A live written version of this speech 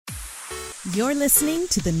You're listening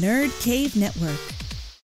to the Nerd Cave Network.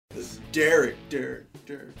 This is Derek.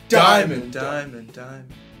 Diamond.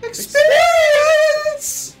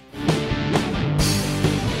 Experience!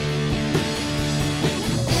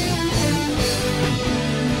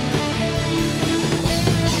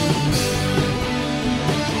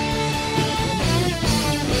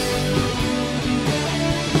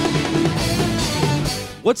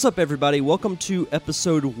 What's up, everybody? Welcome to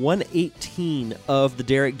episode 118 of the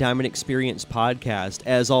Derek Diamond Experience podcast.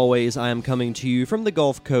 As always, I am coming to you from the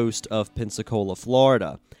Gulf Coast of Pensacola,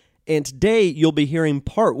 Florida. And today, you'll be hearing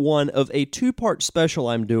part one of a two-part special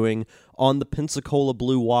I'm doing on the Pensacola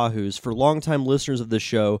Blue Wahoos. For longtime listeners of this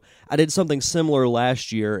show, I did something similar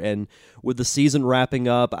last year, and with the season wrapping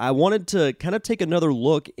up, I wanted to kind of take another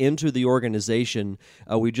look into the organization.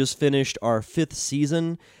 We just finished our fifth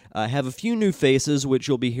season. I have a few new faces, which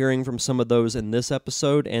you'll be hearing from some of those in this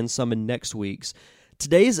episode and some in next week's.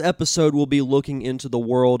 Today's episode will be looking into the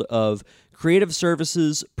world of creative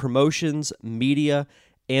services, promotions, media,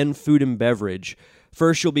 and food and beverage.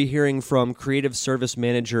 First, you'll be hearing from Creative Service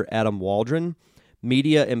Manager Adam Waldron,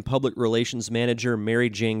 Media and Public Relations Manager Mary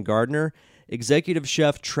Jane Gardner, Executive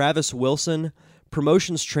Chef Travis Wilson,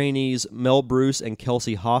 Promotions Trainees Mel Bruce and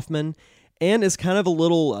Kelsey Hoffman. And as kind of a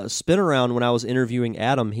little spin around, when I was interviewing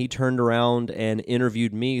Adam, he turned around and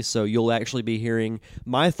interviewed me, so you'll actually be hearing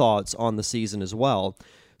my thoughts on the season as well.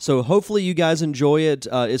 So hopefully you guys enjoy it.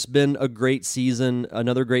 It's been a great season,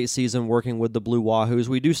 another great season working with the Blue Wahoos.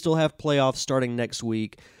 We do still have playoffs starting next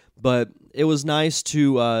week, but it was nice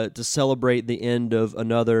to celebrate the end of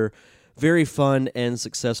another very fun and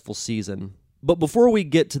successful season. But before we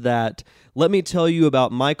get to that, let me tell you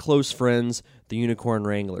about my close friends, the Unicorn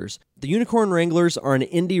Wranglers. The Unicorn Wranglers are an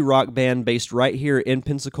indie rock band based right here in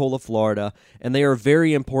Pensacola, Florida, and they are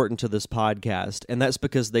very important to this podcast, and that's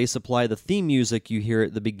because they supply the theme music you hear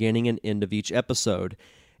at the beginning and end of each episode.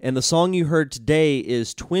 And the song you heard today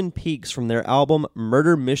is Twin Peaks from their album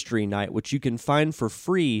Murder Mystery Night, which you can find for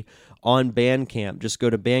free on Bandcamp. Just go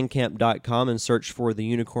to bandcamp.com and search for the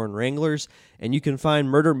Unicorn Wranglers, and you can find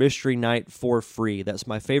Murder Mystery Night for free. That's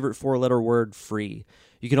my favorite four-letter word, free.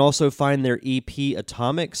 You can also find their EP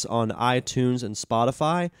Atomics on iTunes and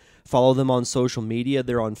Spotify. Follow them on social media.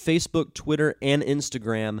 They're on Facebook, Twitter, and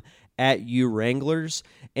Instagram at UWranglers.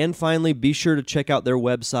 And finally, be sure to check out their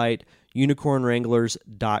website,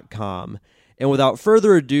 unicornwranglers.com. And without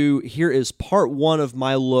further ado, here is part one of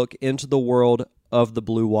my look into the world of the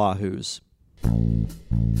Blue Wahoos.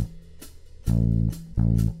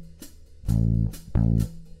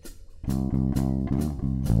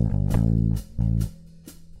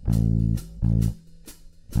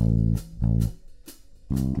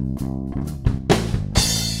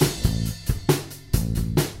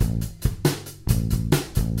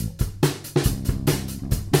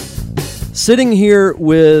 Sitting here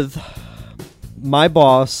with my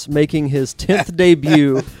boss making his 10th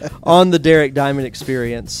debut on the Derek Diamond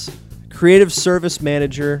Experience, Creative Service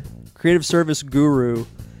Manager, Creative Service Guru,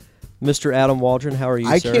 Mr. Adam Waldron. How are you,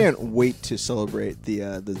 sir? I can't wait to celebrate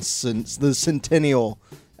the centennial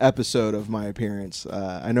episode of my appearance.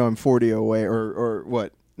 I know I'm 40 away, or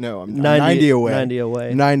what? No, I'm 90 away. 90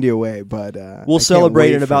 away. 90 away, but we'll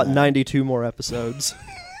celebrate in about 92 more episodes.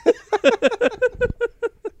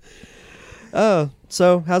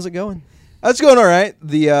 So how's it going? It's going all right.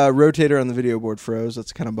 The rotator on the video board froze.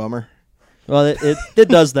 That's kind of bummer. Well, it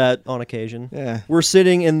does that on occasion. Yeah. We're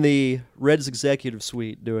sitting in the Reds executive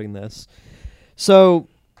suite doing this. So,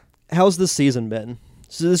 how's this season been?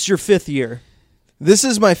 So this is your fifth year. This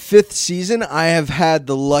is my fifth season. I have had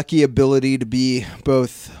the lucky ability to be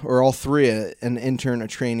both, or all three, an intern, a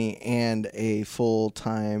trainee, and a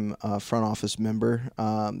full-time front office member.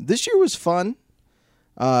 This year was fun.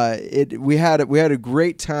 We had a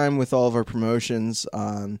great time with all of our promotions.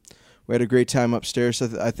 We had a great time upstairs.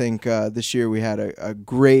 I think this year we had a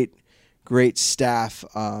great staff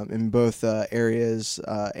in both areas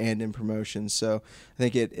and in promotions. So I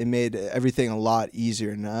think it made everything a lot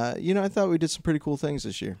easier. And I thought we did some pretty cool things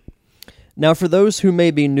this year. Now, for those who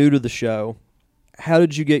may be new to the show, how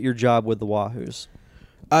did you get your job with the Wahoos?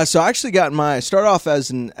 So I actually started off as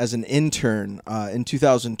an intern in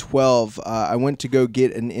 2012. I went to go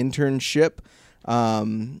get an internship,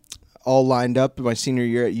 all lined up my senior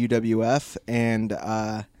year at UWF, and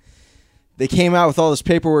they came out with all this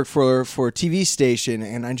paperwork for a TV station,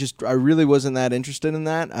 and I really wasn't that interested in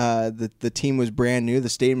that. The team was brand new. The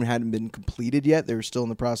stadium hadn't been completed yet. They were still in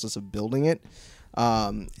the process of building it.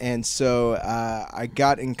 And so I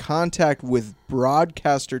got in contact with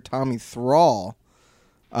broadcaster Tommy Thrall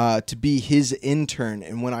to be his intern.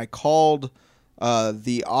 And when I called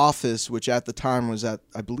the office, which at the time was at,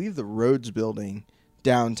 I believe, the Rhodes Building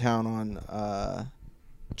downtown on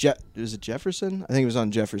is it Jefferson? I think it was on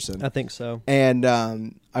Jefferson. I think so. And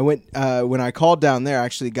I went when I called down there. I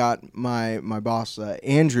actually got my boss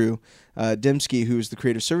Andrew Dembski, who was the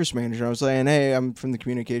creative service manager. I was saying, hey, I'm from the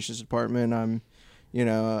communications department. I'm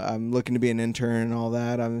looking to be an intern and all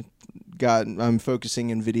that. I'm focusing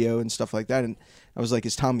in video and stuff like that. And I was like,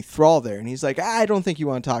 is Tommy Thrall there? And he's like, I don't think you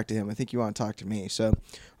want to talk to him. I think you want to talk to me. So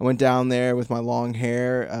I went down there with my long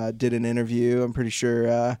hair, did an interview. I'm pretty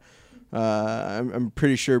sure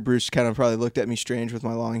Bruce kind of probably looked at me strange with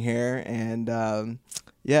my long hair. And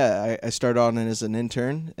I started on as an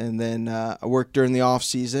intern, and then I worked during the off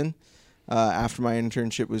season after my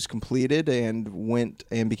internship was completed, and went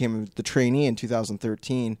and became the trainee in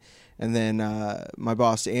 2013. And then my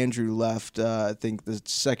boss Andrew left. I think the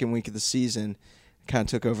second week of the season, kind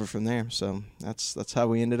of took over from there. So that's how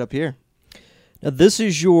we ended up here. Now, this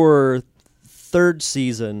is your third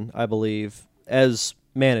season, I believe, as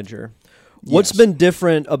manager. What's Yes. been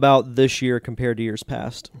different about this year compared to years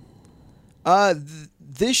past?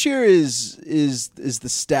 This year is the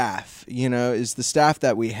staff. Is the staff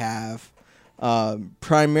that we have,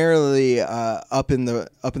 primarily up in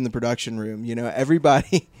the production room.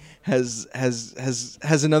 Everybody has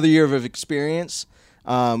another year of experience.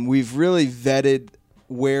 We've really vetted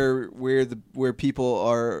where people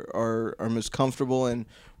are most comfortable and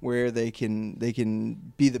where they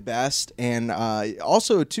can be the best, and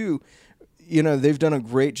also too, they've done a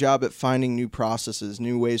great job at finding new processes,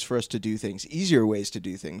 new ways for us to do things, easier ways to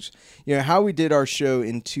do things. How we did our show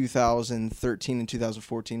in 2013 and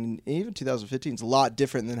 2014 and even 2015 is a lot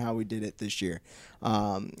different than how we did it this year.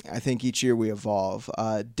 I think each year we evolve.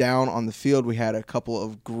 Down on the field, we had a couple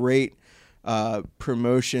of great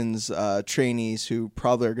promotions trainees who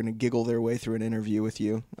probably are going to giggle their way through an interview with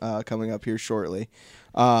you coming up here shortly.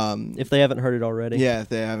 If they haven't heard it already. Yeah, if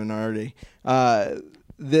they haven't already.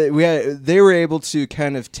 They were able to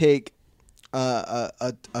kind of take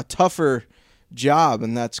a tougher job,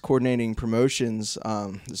 and that's coordinating promotions.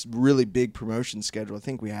 This really big promotion schedule. I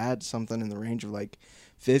think we had something in the range of like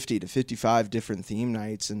 50 to 55 different theme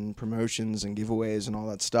nights and promotions and giveaways and all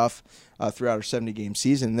that stuff throughout our 70-game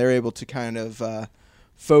season. They're able to kind of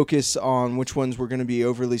focus on which ones were going to be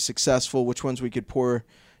overly successful, which ones we could pour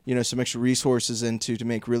some extra resources into to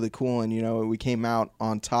make really cool. And we came out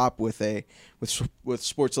on top with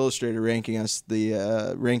Sports Illustrated ranking us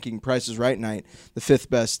the ranking Price is Right night the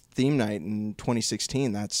 5th best theme night in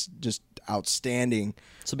 2016. That's just outstanding.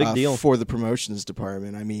 It's a big deal for the promotions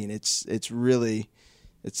department. I mean, it was really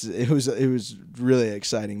an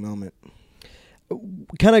exciting moment.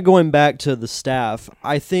 Kind of going back to the staff,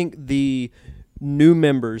 I think the new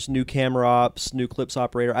members, new camera ops, new clips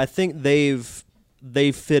operator, I think they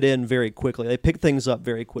fit in very quickly. They pick things up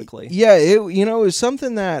very quickly. Yeah, it was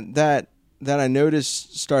something that I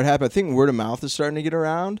noticed start happening. I think word of mouth is starting to get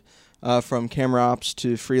around from camera ops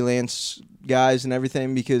to freelance guys and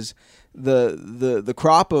everything, because the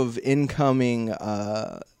crop of incoming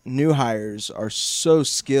new hires are so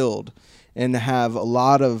skilled and have a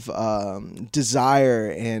lot of desire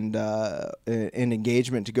and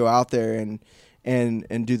engagement to go out there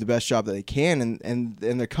and do the best job that they can, and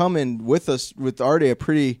they're coming with us with already a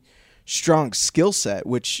pretty strong skill set,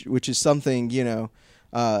 which is something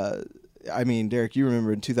I mean, Derek, you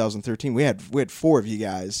remember in 2013 we had 4 of you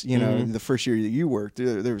guys. The first year that you worked,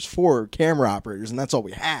 there was 4 camera operators, and that's all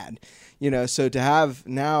we had. So to have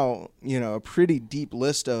now a pretty deep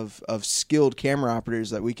list of skilled camera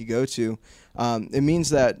operators that we could go to, it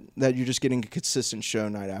means that you're just getting a consistent show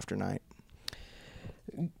night after night.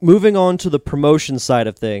 Moving on to the promotion side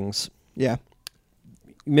of things. Yeah.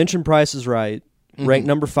 You mentioned Price is Right, ranked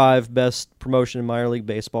number 5 best promotion in minor league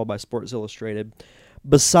baseball by Sports Illustrated.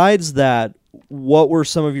 Besides that, what were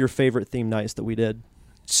some of your favorite theme nights that we did?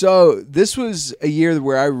 So this was a year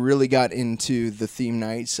where I really got into the theme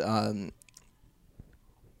nights. I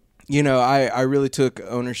really took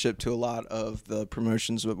ownership to a lot of the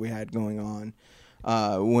promotions that we had going on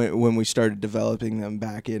when we started developing them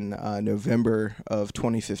back in November of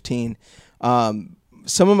 2015.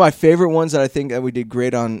 Some of my favorite ones that I think that we did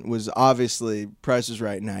great on was obviously Price is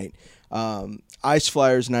Right night. Ice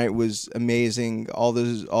Flyers night was amazing. All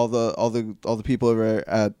the people over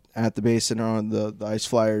at the base center on the Ice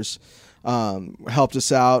Flyers helped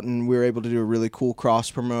us out, and we were able to do a really cool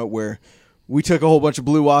cross promote where we took a whole bunch of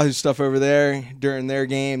Blue Wahoo stuff over there during their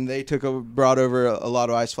game. They brought over a lot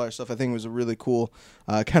of Ice Flyer stuff. I think it was a really cool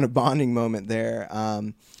kind of bonding moment there.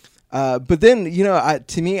 But then,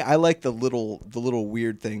 to me, I like the little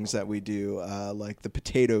weird things that we do, like the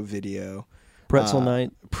potato video. Pretzel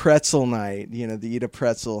night. Pretzel night, the eat a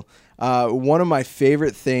pretzel. One of my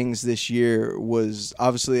favorite things this year was,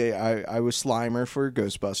 obviously, I was Slimer for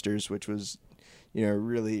Ghostbusters, which was,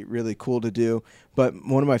 really, really cool to do. But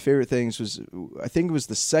one of my favorite things was, I think it was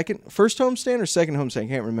the first homestand or second homestand, I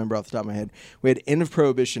can't remember off the top of my head. We had End of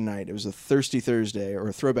Prohibition night. It was a Thirsty Thursday, or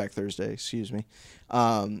a Throwback Thursday, excuse me.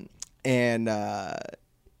 And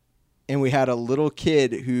we had a little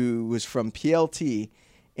kid who was from PLT,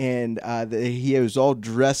 and he was all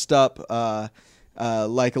dressed up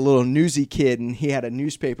like a little newsy kid, and he had a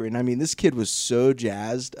newspaper. And I mean, this kid was so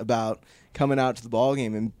jazzed about coming out to the ball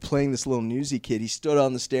game and playing this little newsy kid. He stood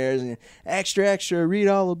on the stairs and, extra, extra, read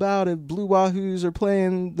all about it. Blue Wahoos are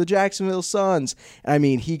playing the Jacksonville Suns. And I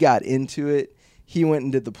mean, he got into it. He went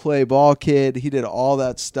and did the play ball kid. He did all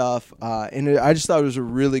that stuff. And I just thought it was a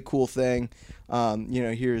really cool thing.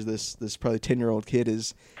 Here's this probably 10-year-old kid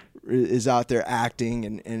is out there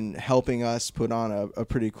acting and helping us put on a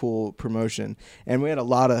pretty cool promotion. And we had a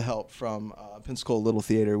lot of help from Pensacola Little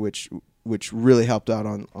Theater, which really helped out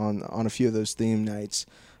on a few of those theme nights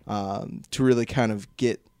to really kind of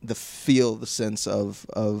get the sense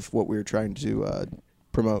of what we were trying to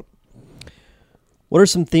promote. What are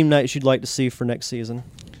some theme nights you'd like to see for next season?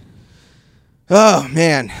 Oh,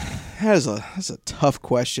 man. That's a tough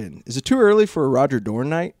question. Is it too early for a Roger Dorn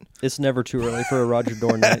night? It's never too early for a Roger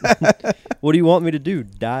Dorn night. What do you want me to do?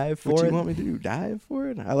 Dive for it? What do you want me to do? Dive for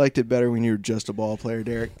it? I liked it better when you were just a ball player,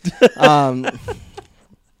 Derek. I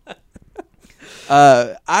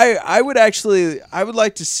would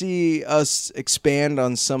like to see us expand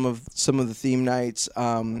on some of the theme nights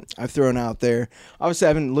I've thrown out there. Obviously, I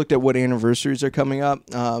haven't looked at what anniversaries are coming up,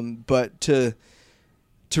 but to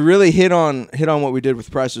really hit on what we did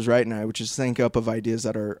with Price is Right night, which is think up of ideas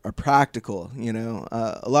that are practical.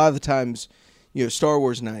 A lot of the times, Star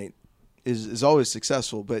Wars night is always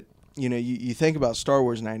successful, but you think about Star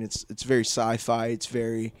Wars night, it's very sci-fi, it's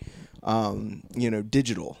very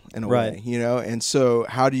digital in a way, and so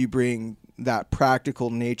how do you bring that practical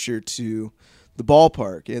nature to the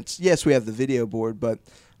ballpark? Yes, we have the video board, but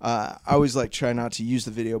I always try not to use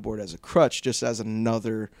the video board as a crutch, just as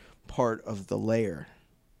another part of the layer.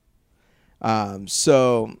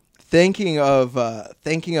 So thinking of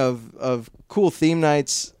cool theme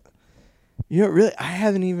nights, really, I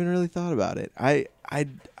haven't even really thought about it. I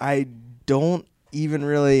don't even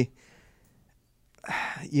really,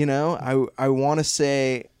 I want to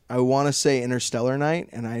say Interstellar night,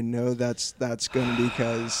 and I know that's going to be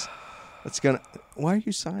because that's going to. Why are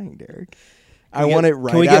you sighing, Derek? I want it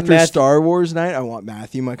right after Star Wars night. I want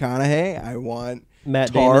Matthew McConaughey. I want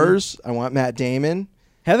Matt Tars. Damon. I want Matt Damon.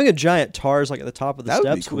 Having a giant Tars at the top of the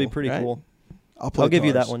steps would would be pretty right? cool. I'll give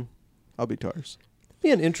you that one. I'll be Tars.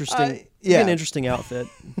 Be an interesting, outfit.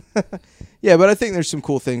 Yeah, but I think there's some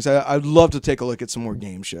cool things. I'd love to take a look at some more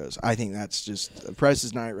game shows. I think that's just Price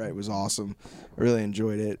is Night Right was awesome. I really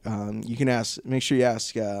enjoyed it. You can make sure you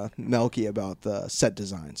ask Melky about the set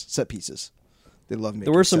designs, set pieces. They love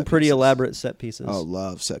making. There were some pretty pieces. Elaborate set pieces. Oh,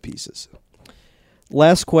 love set pieces.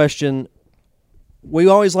 Last question. We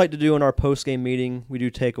always like to do in our post-game meeting, we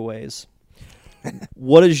do takeaways.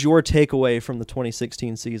 What is your takeaway from the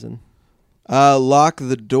 2016 season? Lock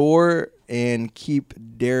the door and keep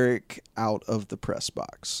Derek out of the press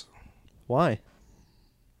box. Why?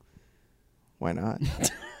 Why not?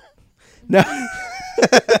 No.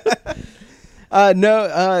 My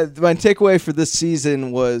takeaway for this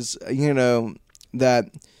season was,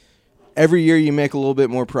 that every year you make a little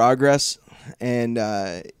bit more progress. And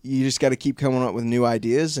you just got to keep coming up with new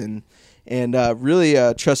ideas and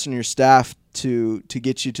really trusting your staff to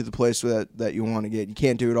get you to the place that you want to get. You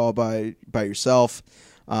can't do it all by yourself.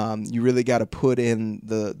 You really got to put in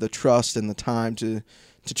the trust and the time to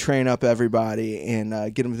train up everybody and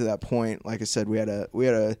get them to that point. Like I said, we had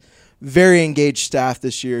a very engaged staff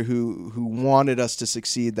this year who wanted us to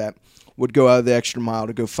succeed, that would go out the extra mile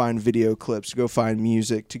to go find video clips, to go find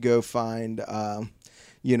music, to go find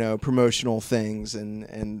promotional things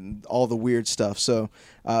and all the weird stuff. So,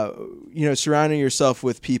 surrounding yourself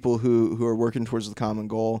with people who are working towards the common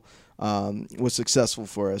goal was successful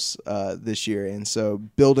for us this year. And so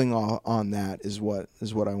building on that is what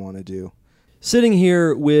I want to do. Sitting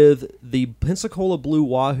here with the Pensacola Blue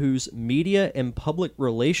Wahoos Media and Public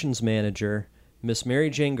Relations Manager, Miss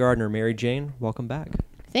Mary Jane Gardner. Mary Jane, welcome back.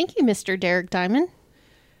 Thank you, Mr. Derek Diamond.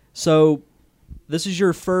 So, this is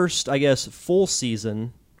your first, I guess, full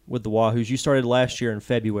season with the Wahoos. You started last year in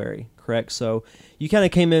February, correct? So you kind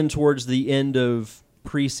of came in towards the end of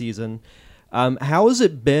preseason. How has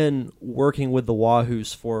it been working with the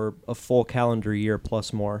Wahoos for a full calendar year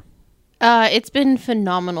plus more? It's been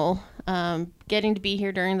phenomenal. Getting to be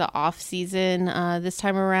here during the off season this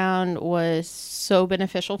time around was so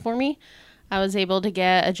beneficial for me. I was able to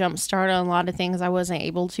get a jump start on a lot of things I wasn't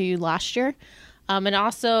able to last year. And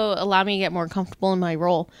also allowed me to get more comfortable in my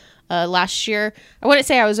role. Last year, I wouldn't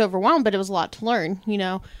say I was overwhelmed, but it was a lot to learn,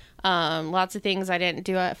 lots of things I didn't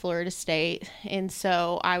do at Florida State. And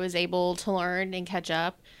so I was able to learn and catch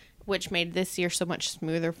up, which made this year so much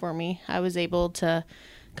smoother for me. I was able to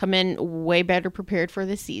come in way better prepared for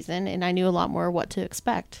the season, and I knew a lot more what to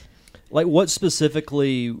expect. Like, what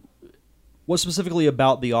specifically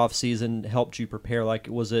about the off season helped you prepare? Like,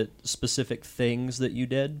 was it specific things that you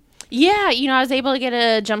did? Yeah, I was able to get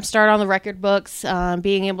a jump start on the record books,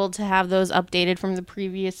 being able to have those updated from the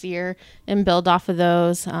previous year and build off of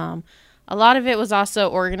those. A lot of it was also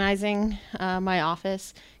organizing my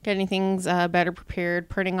office, getting things better prepared,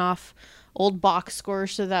 printing off old box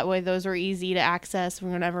scores so that way those were easy to access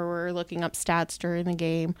whenever we're looking up stats during the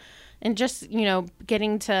game. And just,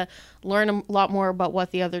 getting to learn a lot more about what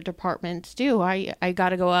the other departments do. I got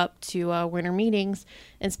to go up to winter meetings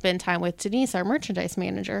and spend time with Denise, our merchandise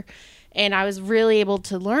manager. And I was really able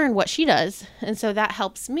to learn what she does. And so that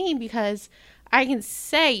helps me because I can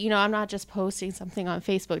say, I'm not just posting something on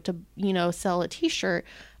Facebook to, sell a t-shirt.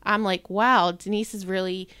 I'm like, wow, Denise is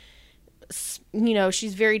really...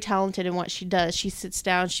 she's very talented in what she does. She sits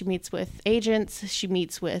down, she meets with agents, she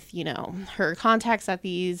meets with, her contacts at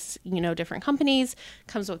these, different companies,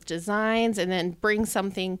 comes with designs, and then brings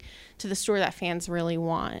something to the store that fans really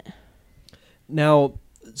want. Now,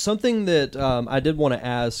 something that I did want to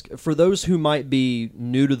ask, for those who might be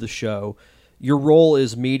new to the show, your role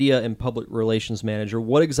is media and public relations manager.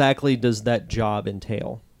 What exactly does that job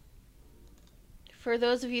entail? For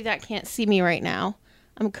those of you that can't see me right now,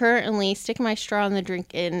 I'm currently sticking my straw in the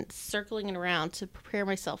drink and circling it around to prepare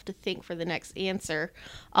myself to think for the next answer,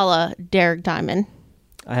 a la Derek Diamond.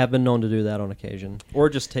 I have been known to do that on occasion, or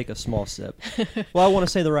just take a small sip. Well, I want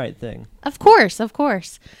to say the right thing. Of course.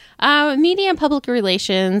 Media and public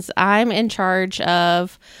relations, I'm in charge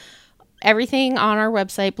of everything on our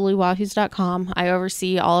website, bluewahoos.com. I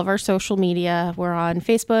oversee all of our social media. We're on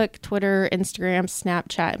Facebook, Twitter, Instagram,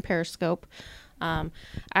 Snapchat, and Periscope. I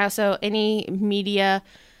also, any media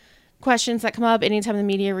questions that come up, anytime the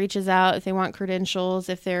media reaches out, if they want credentials,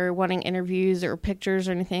 if they're wanting interviews or pictures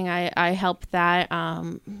or anything, I help that,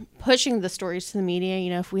 pushing the stories to the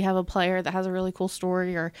media. If we have a player that has a really cool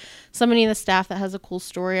story or somebody in the staff that has a cool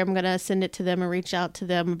story, I'm going to send it to them and reach out to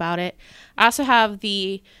them about it. I also have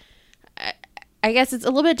I guess it's a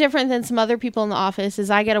little bit different than some other people in the office is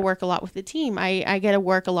I get to work a lot with the team. I get to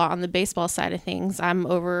work a lot on the baseball side of things. I'm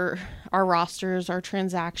over our rosters, our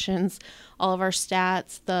transactions, all of our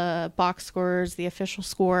stats, the box scores, the official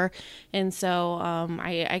score. And so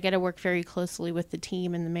I get to work very closely with the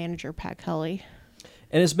team and the manager, Pat Kelly.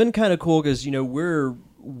 And it's been kind of cool because,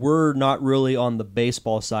 we're not really on the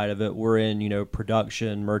baseball side of it. We're in,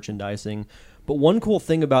 production, merchandising. But one cool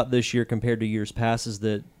thing about this year compared to years past is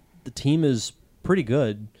that the team is pretty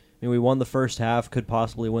good. I mean, we won the first half, could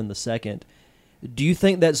possibly win the second. Do you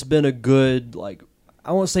think that's been a good,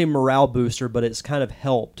 I won't say morale booster, but it's kind of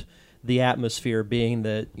helped the atmosphere being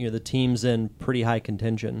that, the team's in pretty high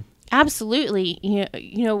contention? Absolutely.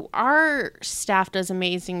 Our staff does an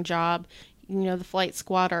amazing job. The flight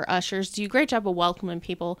squad, our ushers do a great job of welcoming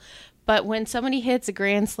people. But when somebody hits a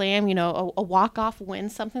grand slam, a walk-off win,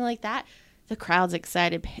 something like that, the crowd's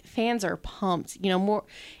excited. Fans are pumped.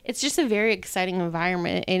 It's just a very exciting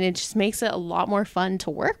environment, and it just makes it a lot more fun to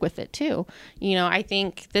work with it too. I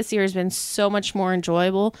think this year has been so much more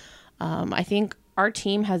enjoyable. I think our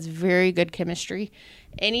team has very good chemistry.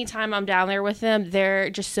 Anytime I'm down there with them, they're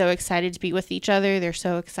just so excited to be with each other. They're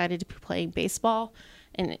so excited to be playing baseball,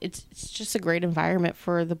 and it's just a great environment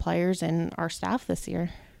for the players and our staff this year.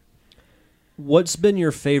 What's been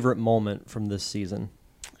your favorite moment from this season?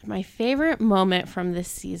 My favorite moment from this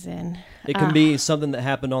season. It can be something that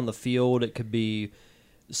happened on the field. It could be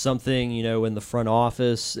something, in the front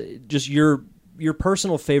office. Just your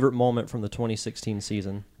personal favorite moment from the 2016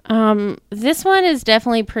 season. This one is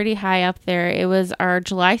definitely pretty high up there. It was our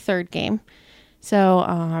July 3rd game.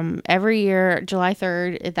 So every year, July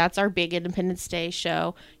 3rd, that's our big Independence Day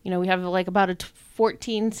show. We have about a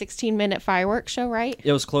 14, 16-minute fireworks show, right?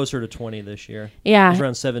 It was closer to 20 this year. Yeah. It was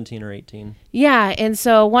around 17 or 18. Yeah, and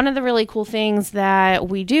so one of the really cool things that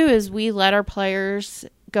we do is we let our players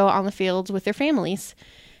go on the fields with their families.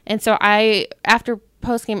 And so after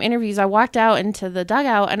post-game interviews, I walked out into the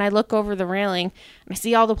dugout and I look over the railing and I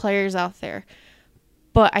see all the players out there. But I see all the players out there, and I see all the players' families. And it's just a very exciting environment. And it just makes it a lot more fun to work with it too. I think this year has been so much more enjoyable. I think our team has very good chemistry. Anytime I'm down there with them, they're just so excited to be with each other. They're so excited to be playing baseball, and it's just a great environment for the players and our staff this year. What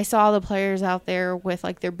But I saw the players out there with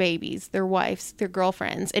like their babies, their wives, their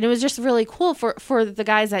girlfriends. And it was just really cool for the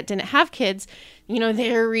guys that didn't have kids. You know,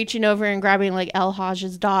 they were reaching over and grabbing like El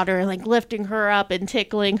Hajj's daughter and like lifting her up and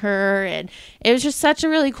tickling her. And it was just such a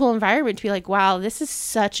really cool environment to be like, wow, this is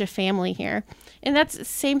such a family here. And that's the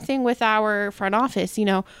same thing with our front office. You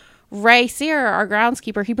know, Ray Sear, our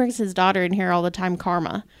groundskeeper, he brings his daughter in here all the time,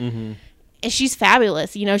 Karma. Mm-hmm. And she's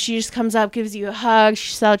fabulous. You know, she just comes up, gives you a hug,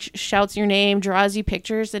 she shouts your name, draws you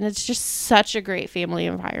pictures, and it's just such a great family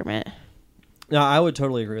environment. No, I would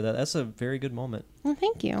totally agree with that. That's a very good moment. Well,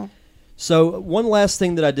 thank you. So one last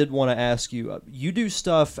thing that I did want to ask you. You do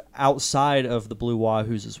stuff outside of the Blue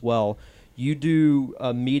Wahoos as well. You do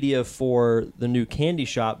media for the new candy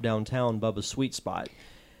shop downtown, Bubba's Sweet Spot.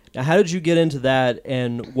 Now, how did you get into that,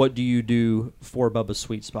 and what do you do for Bubba's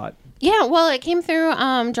Sweet Spot? Yeah, well, it came through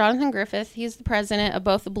Jonathan Griffith. He's the president of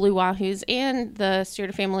both the Blue Wahoos and the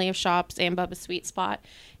Stewart family of shops and Bubba's Sweet Spot.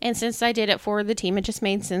 And since I did it for the team, it just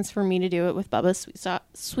made sense for me to do it with Bubba's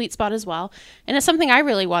Sweet Spot as well. And it's something I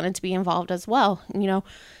really wanted to be involved as well. You know,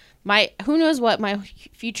 who knows what my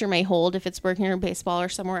future may hold if it's working in baseball or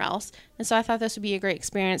somewhere else. And so I thought this would be a great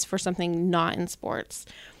experience for something not in sports.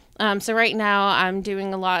 So right now I'm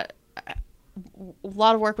doing a lot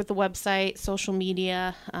of work with the website, social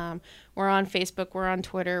media. We're on Facebook, we're on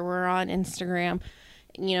Twitter, we're on Instagram.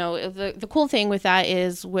 You know, the cool thing with that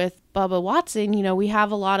is with Bubba Watson, you know, we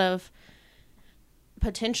have a lot of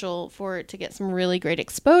potential for it to get some really great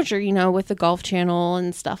exposure, you know, with the Golf Channel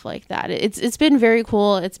and stuff like that. It's been very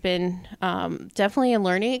cool. It's been definitely a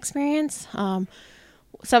learning experience.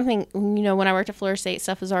 Something, you know, when I worked at Florida State,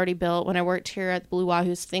 stuff was already built. When I worked here at the Blue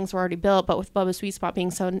Wahoos, things were already built. But with Bubba's Sweet Spot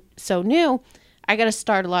being so new, I got to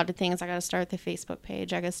start a lot of things. I got to start the Facebook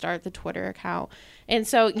page. I got to start the Twitter account. And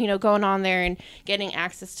so, you know, going on there and getting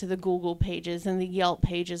access to the Google pages and the Yelp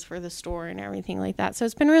pages for the store and everything like that. So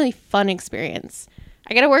it's been a really fun experience.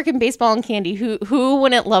 I got to work in baseball and candy. Who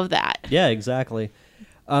wouldn't love that? Yeah, exactly.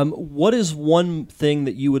 What is one thing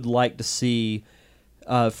that you would like to see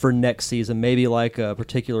for next season? Maybe like a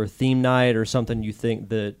particular theme night or something you think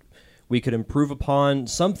that we could improve upon?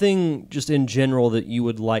 Something just in general that you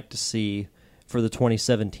would like to see for the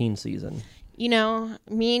 2017 season? You know,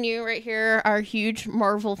 me and you right here are huge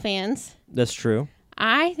Marvel fans. That's true.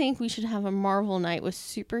 I think we should have a Marvel night with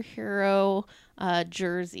superhero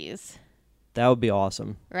jerseys. That would be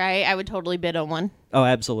awesome. Right? I would totally bid on one. Oh,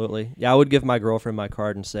 absolutely. Yeah, I would give my girlfriend my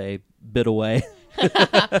card and say, bid away.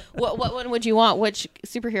 What one would you want? Which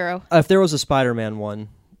superhero? If there was a Spider-Man one,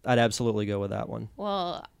 I'd absolutely go with that one.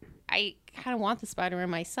 Well, I kind of want the Spider-Man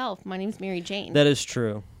myself. My name's Mary Jane. That is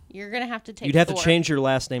true. You're going to have to take You'd have Thor. to change your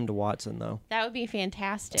last name to Watson, though. That would be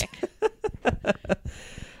fantastic.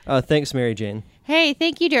 Thanks, Mary Jane. Hey,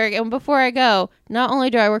 thank you, Derek. And before I go, not only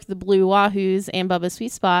do I work the Blue Wahoos and Bubba's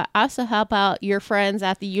Sweet Spot, I also help out your friends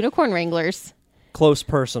at the Unicorn Wranglers. Close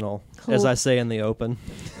personal, as I say in the open.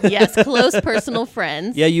 Yes, close personal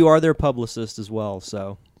friends. Yeah, you are their publicist as well,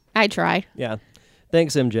 so. I try. Yeah.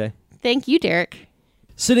 Thanks, MJ. Thank you, Derek.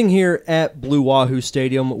 Sitting here at Blue Wahoo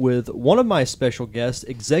Stadium with one of my special guests,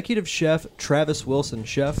 Executive Chef Travis Wilson.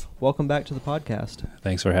 Chef, welcome back to the podcast.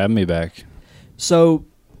 Thanks for having me back. So,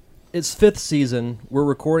 it's 5th season. We're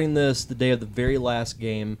recording this the day of the very last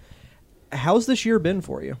game. How's this year been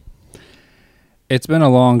for you? It's been a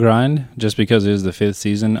long grind just because it is the 5th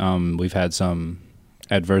season. We've had some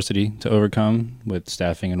adversity to overcome with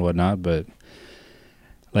staffing and whatnot, but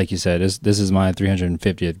like you said, this is my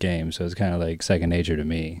 350th game, so it's kind of like second nature to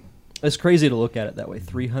me. It's crazy to look at it that way,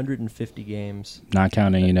 350 games. Not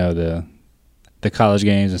counting, the college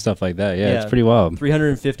games and stuff like that. Yeah, it's pretty wild.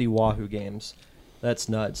 350 Wahoo games. That's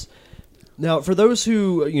nuts. Now, for those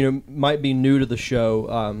who might be new to the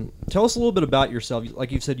show, tell us a little bit about yourself.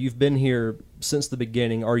 Like you've said, you've been here since the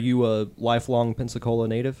beginning. Are you a lifelong Pensacola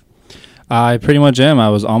native? I pretty much am. I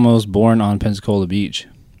was almost born on Pensacola Beach.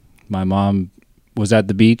 My mom was at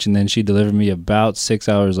the beach, and then she delivered me about 6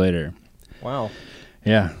 hours later. Wow.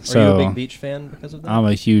 Yeah. Are you a big beach fan because of that? I'm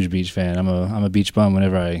a huge beach fan. I'm a beach bum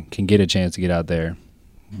whenever I can get a chance to get out there.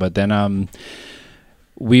 But then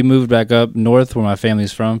we moved back up north where my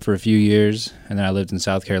family's from for a few years, and then I lived in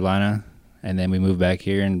South Carolina, and then we moved back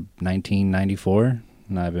here in 1994,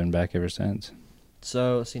 and I've been back ever since.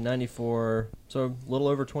 So, let's see, 94, so a little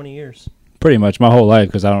over 20 years. Pretty much my whole life,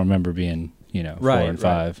 because I don't remember being, 4 and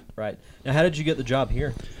 5. Right. Now, how did you get the job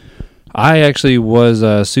here? I actually was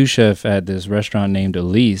a sous chef at this restaurant named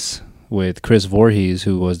Elise with Chris Voorhees,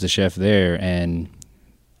 who was the chef there, and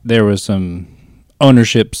there was some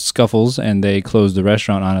ownership scuffles, and they closed the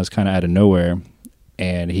restaurant on us kind of out of nowhere,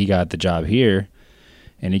 and he got the job here,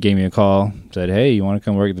 And he gave me a call, said, hey, you want to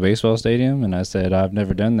come work at the baseball stadium? And I said, I've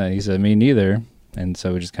never done that. He said, me neither. And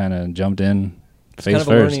so we just kind of jumped in face kind of first.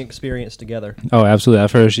 a learning experience together. Oh, absolutely.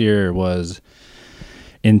 That first year was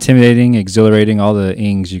intimidating, exhilarating, all the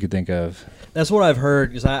ings you could think of. That's what I've heard,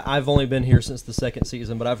 because I've only been here since the second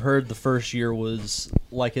season, but I've heard the first year was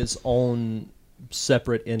like its own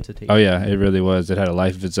separate entity. Oh, yeah, it really was. It had a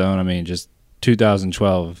life of its own. I mean, just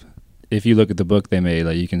 2012, if you look at the book they made,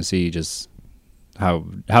 like you can see just how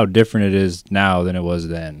different it is now than it was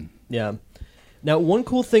then. Yeah. Now, one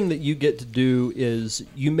cool thing that you get to do is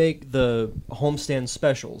you make the homestand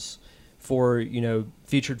specials for,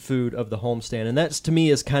 featured food of the homestand. And that's, to me,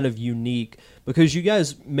 is kind of unique because you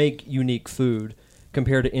guys make unique food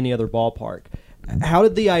compared to any other ballpark. How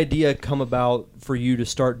did the idea come about for you to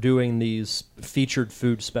start doing these featured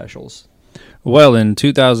food specials? Well, in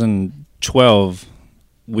 2012,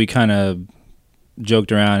 we kind of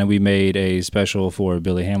joked around and we made a special for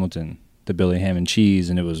Billy Hamilton, the Billy Ham and Cheese,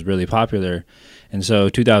 and it was really popular. And so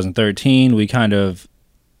 2013, we kind of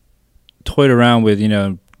toyed around with,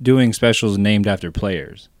 doing specials named after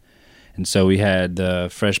players. And so we had the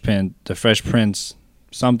Fresh Prince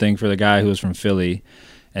something for the guy who was from Philly.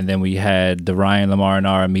 And then we had the Ryan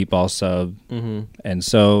Lamarinara meatball sub. Mm-hmm. And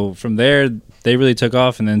so from there, they really took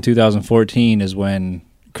off. And then 2014 is when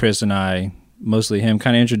Chris and I, mostly him,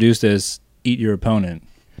 kind of introduced this eat your opponent.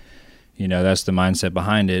 That's the mindset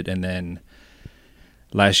behind it. And then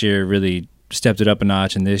last year really stepped it up a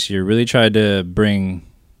notch. And this year really tried to bring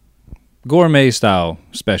gourmet style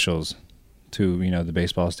specials to, the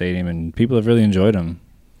baseball stadium. And people have really enjoyed them.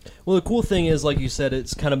 Well, the cool thing is, like you said,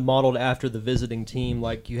 it's kind of modeled after the visiting team.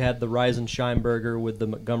 Like you had the Rise and Shine burger with the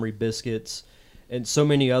Montgomery biscuits and so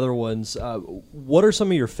many other ones. What are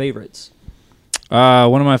some of your favorites?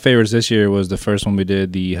 One of my favorites this year was the first one we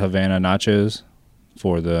did, the Havana nachos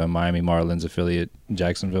for the Miami Marlins affiliate in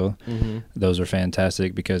Jacksonville. Mm-hmm. Those were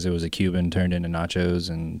fantastic because it was a Cuban turned into nachos,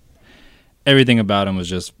 and everything about them was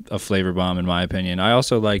just a flavor bomb in my opinion. I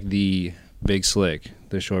also like the Big Slick,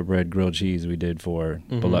 the shortbread grilled cheese we did for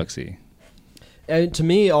Biloxi. And to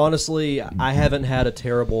me, honestly, I haven't had a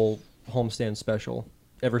terrible homestand special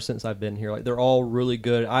ever since I've been here. Like they're all really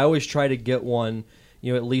good. I always try to get one,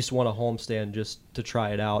 at least one a homestand just to try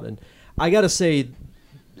it out. And I got to say,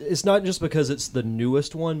 it's not just because it's the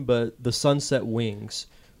newest one, but the Sunset Wings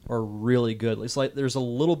are really good. It's like there's a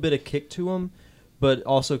little bit of kick to them, but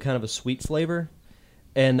also kind of a sweet flavor.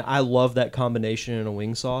 And I love that combination in a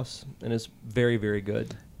wing sauce, and it's very, very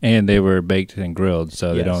good. And they were baked and grilled,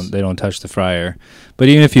 so Yes. they don't touch the fryer. But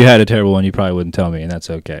even if you had a terrible one, you probably wouldn't tell me, and that's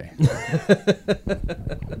okay.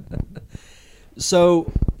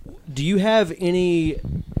 So, do you have any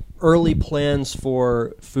early plans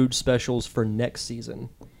for food specials for next season?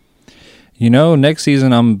 Next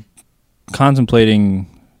season I'm contemplating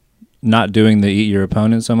not doing the eat your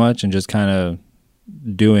opponent so much and just kind of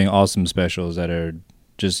doing awesome specials that are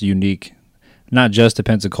just unique, not just to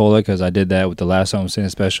Pensacola, because I did that with the last homestand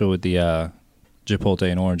special with the chipotle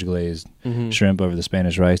and orange glazed shrimp over the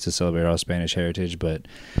Spanish rice to celebrate our Spanish heritage. But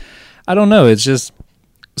I don't know. It's just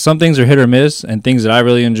some things are hit or miss, and things that I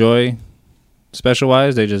really enjoy special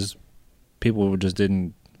wise, people just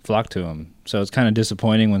didn't flock to them. So it's kind of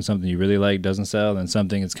disappointing when something you really like doesn't sell, and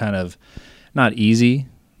something it's kind of not easy,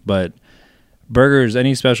 but burgers,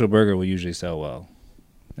 any special burger will usually sell well.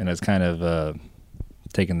 And it's kind of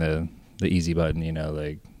taking the easy button,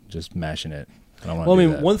 like just mashing it. I don't want to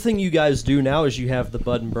do that. One thing you guys do now is you have the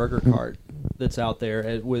Bud and Burger cart that's out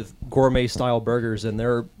there with gourmet style burgers, and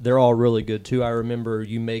they're all really good too. I remember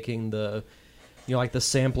you making the, like the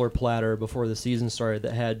sampler platter before the season started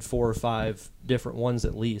that had 4 or 5 different ones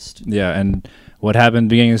at least. Yeah, and what happened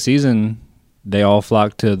beginning of the season, they all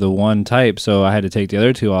flocked to the one type, so I had to take the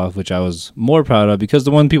other 2 off, which I was more proud of because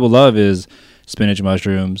the one people love is spinach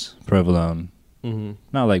mushrooms, provolone. Mm-hmm.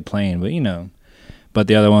 Not like plain, but But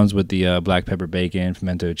the other ones with the black pepper bacon,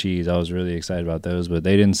 pimento cheese, I was really excited about those, but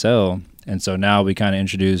they didn't sell. And so now we kind of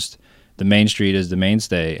introduced the Main Street as the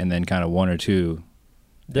mainstay, and then kind of 1 or 2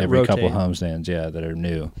 that every rotate. couple homestands, that are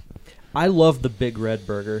new. I love the Big Red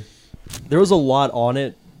Burger. There was a lot on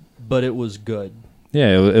it, but it was good.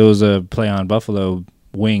 Yeah, it was a play on buffalo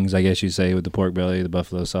wings, I guess you say, with the pork belly, the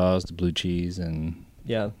buffalo sauce, the blue cheese, and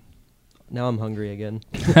Yeah. Now I'm hungry again.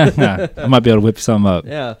 I might be able to whip some up.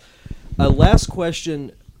 Yeah. Last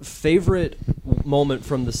question. Favorite moment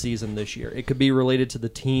from the season this year? It could be related to the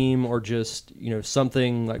team or just,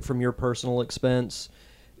 something like from your personal expense.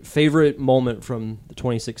 Favorite moment from the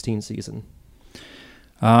 2016 season?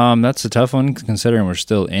 That's a tough one considering we're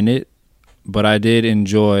still in it. But I did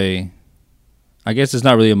enjoy, I guess it's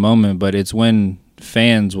not really a moment, but it's when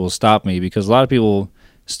fans will stop me because a lot of people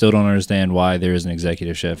Still don't understand why there is an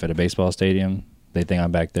executive chef at a baseball stadium. They think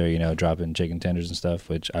I'm back there, you know, dropping chicken tenders and stuff,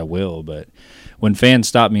 which I will. But when fans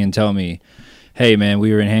stop me and tell me, hey, man,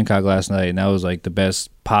 we were in Hancock last night, and that was like the best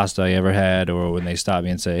pasta I ever had, or when they stop me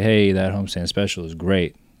and say, hey, that homestand special is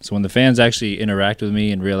great. So when the fans actually interact with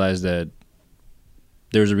me and realize that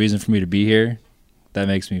there's a reason for me to be here, that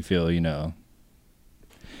makes me feel, you know,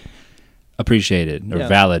 appreciated or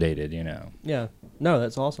validated, you know. Yeah. No,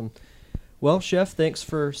 that's awesome. Well, Chef, thanks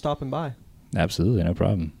for stopping by. Absolutely, no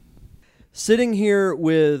problem. Sitting here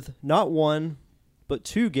with not one, but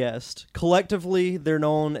two guests. Collectively, they're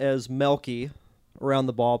known as Melky around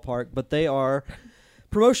the ballpark, but they are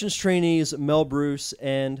promotions trainees Mel Bruce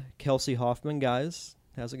and Kelsey Hoffman. Guys,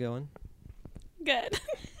 how's it going? Good.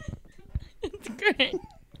 It's great.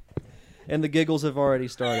 And the giggles have already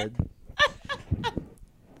started.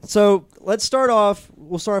 So let's start off.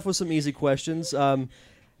 We'll start off with some easy questions.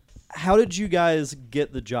 How did you guys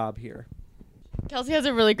get the job here? Kelsey has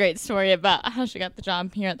a really great story about how she got the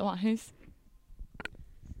job here at the Wahoos.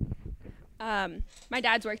 My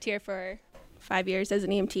dad's worked here for 5 years as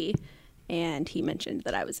an EMT, and he mentioned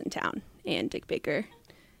that I was in town, and Dick Baker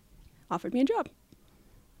offered me a job.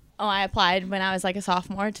 Oh, I applied when I was like a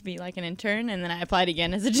sophomore to be like an intern, and then I applied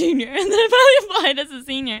again as a junior, and then I finally applied as a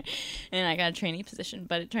senior, and I got a trainee position.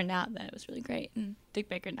 But it turned out that it was really great, and Dick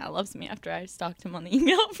Baker now loves me after I stalked him on the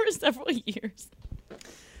email for several years.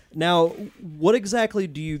 Now, what exactly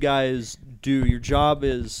do you guys do? Your job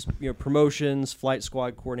is, you know, promotions, flight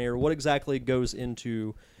squad coordinator. What exactly goes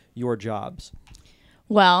into your jobs?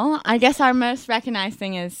 Well, I guess our most recognized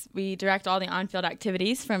thing is we direct all the on-field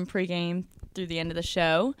activities from pregame through the end of the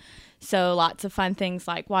show. So lots of fun things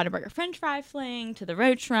like Whataburger French fry fling, to the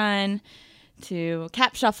roach run, to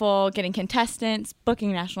cap shuffle, getting contestants,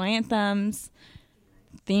 booking national anthems,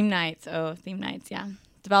 theme nights. Oh, theme nights, yeah.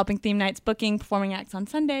 Developing theme nights, booking, performing acts on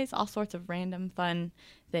Sundays, all sorts of random fun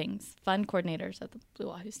things. Fun coordinators at the Blue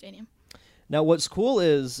Wahoo Stadium. Now, what's cool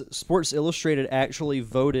is Sports Illustrated actually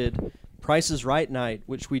voted Price is Right Night,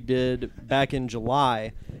 which we did back in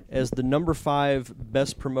July, as the number 5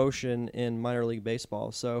 best promotion in minor league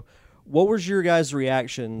baseball. So what was your guys'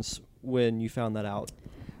 reactions when you found that out?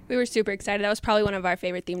 We were super excited. That was probably one of our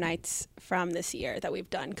favorite theme nights from this year that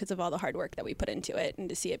we've done because of all the hard work that we put into it, and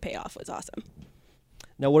to see it pay off was awesome.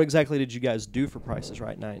 Now, what exactly did you guys do for Price is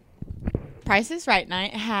Right Night? Price is Right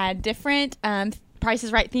Night had different Price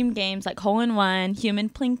is Right themed games like Hole in One, Human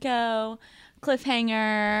Plinko,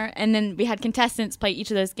 Cliffhanger, and then we had contestants play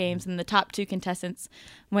each of those games, and the top 2 contestants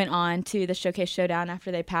went on to the Showcase Showdown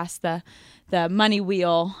after they passed the money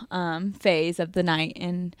wheel phase of the night.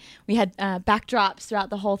 And we had backdrops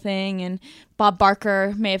throughout the whole thing, and Bob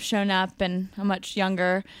Barker may have shown up and a much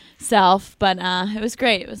younger self, but it was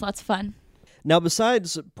great. It was lots of fun. Now,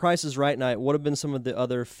 besides Price is Right Night, what have been some of the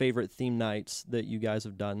other favorite theme nights that you guys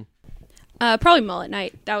have done? Probably Mullet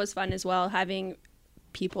Night. That was fun as well, having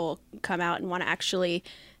people come out and want to actually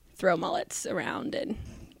throw mullets around and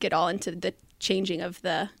get all into the changing of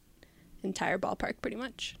the entire ballpark pretty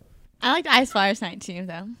much. I liked Ice Flyers Night too,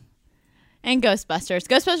 though. And Ghostbusters.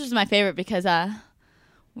 Ghostbusters is my favorite because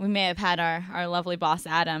we may have had our lovely boss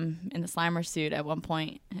Adam in the Slimer suit at one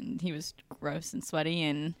point, and he was gross and sweaty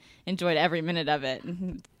and enjoyed every minute of it,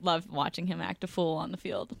 and loved watching him act a fool on the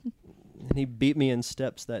field. And he beat me in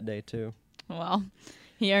steps that day, too. Well,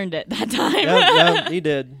 he earned it that time. Yeah, he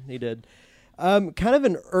did. He did. Kind of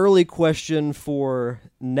an early question for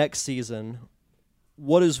next season.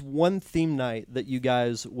 What is one theme night that you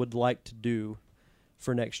guys would like to do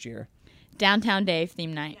for next year? Downtown Dave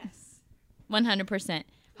theme night. Yes. 100%.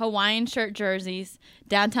 Hawaiian shirt jerseys,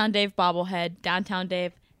 Downtown Dave bobblehead, Downtown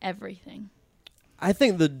Dave everything. I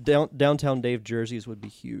think the Downtown Dave jerseys would be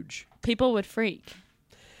huge. People would freak.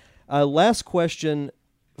 Last question,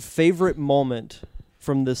 favorite moment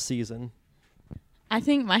from this season? I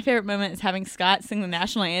think my favorite moment is having Scott sing the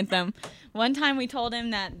national anthem. One time we told him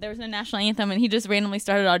that there was no national anthem, and he just randomly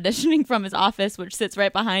started auditioning from his office, which sits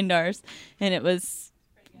right behind ours, and it was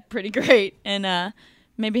pretty great. And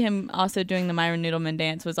maybe him also doing the Myron Noodleman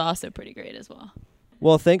dance was also pretty great as well.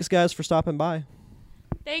 Well, thanks, guys, for stopping by.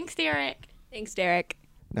 Thanks, Derek. Thanks, Derek.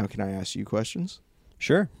 Now, can I ask you questions?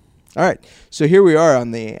 Sure. All right. So here we are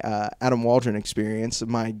on the Adam Waldron Experience.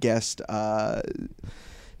 My guest,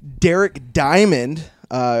 Derek Diamond,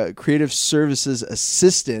 Creative Services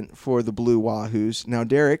Assistant for the Blue Wahoos. Now,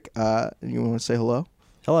 Derek, you want to say hello?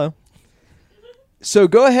 Hello. So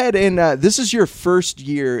go ahead and this is your first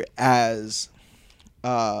year as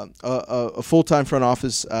a full-time front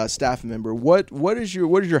office staff member. What is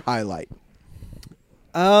your highlight?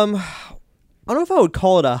 I don't know if I would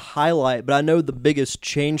call it a highlight, but I know the biggest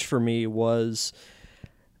change for me was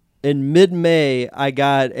in mid-May, I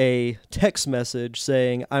got a text message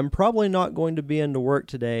saying, I'm probably not going to be into work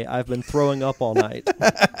today. I've been throwing up all night.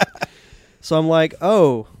 So I'm like,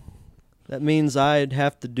 oh, that means I'd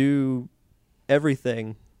have to do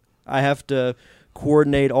everything. I have to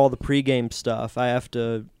coordinate all the pregame stuff. I have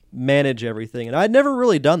to manage everything. And I'd never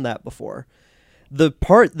really done that before. The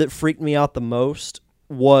part that freaked me out the most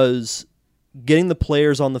was getting the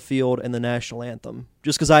players on the field and the national anthem,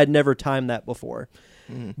 just because I had never timed that before.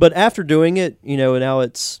 But after doing it, now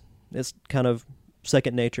it's kind of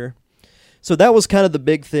second nature. So that was kind of the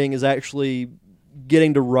big thing, is actually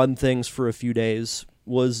getting to run things for a few days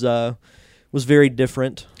was very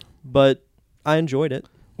different, but I enjoyed it.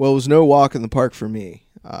 Well, it was no walk in the park for me,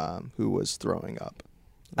 who was throwing up.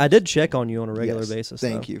 I did check on you on a regular basis.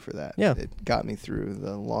 Thank you for that. Yeah. It got me through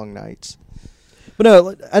the long nights. But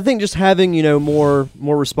no, I think just having, more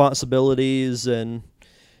responsibilities and,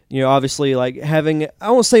 obviously like having,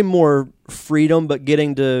 I won't say more freedom, but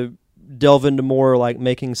getting to delve into more like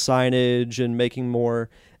making signage and making more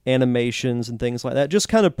animations and things like that, just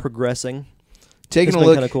kind of progressing. Taking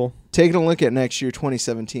kind of cool. Taking a look at next year,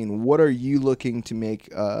 2017, what are you looking to make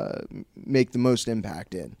the most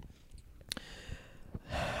impact in?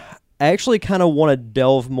 I actually kind of want to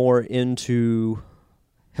delve more into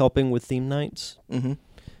helping with theme nights.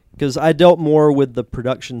 Because I dealt more with the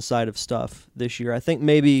production side of stuff this year. I think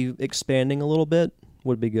maybe expanding a little bit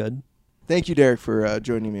would be good. Thank you, Derek, for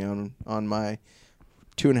joining me on my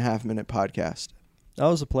 2.5-minute podcast. That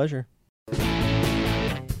was a pleasure.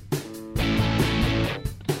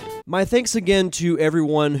 My thanks again to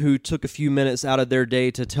everyone who took a few minutes out of their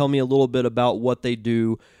day to tell me a little bit about what they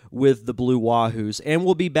do with the Blue Wahoos. And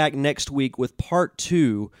we'll be back next week with part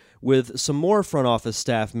 2 with some more front office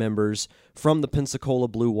staff members from the Pensacola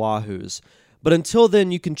Blue Wahoos. But until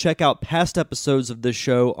then, you can check out past episodes of this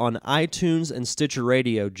show on iTunes and Stitcher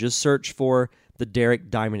Radio. Just search for The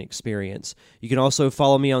Derek Diamond Experience. You can also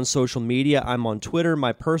follow me on social media. I'm on Twitter.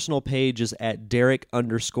 My personal page is at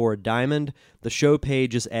Derek_Diamond. The show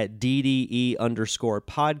page is at DDE_podcast.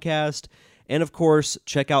 And of course,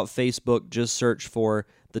 check out Facebook. Just search for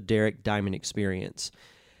The Derek Diamond Experience.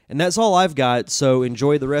 And that's all I've got, so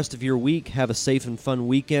enjoy the rest of your week. Have a safe and fun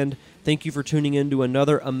weekend. Thank you for tuning in to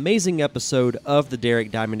another amazing episode of the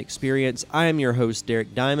Derek Diamond Experience. I am your host,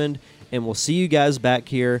 Derek Diamond, and we'll see you guys back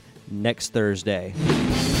here next Thursday.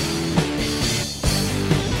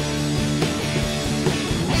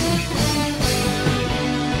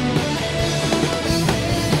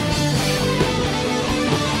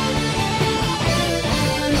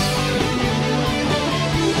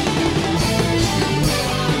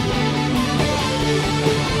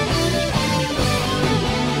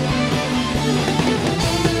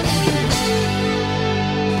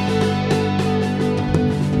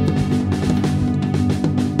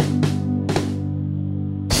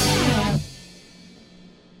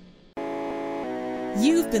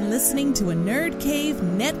 You've been listening to a Nerd Cave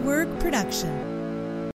Network production.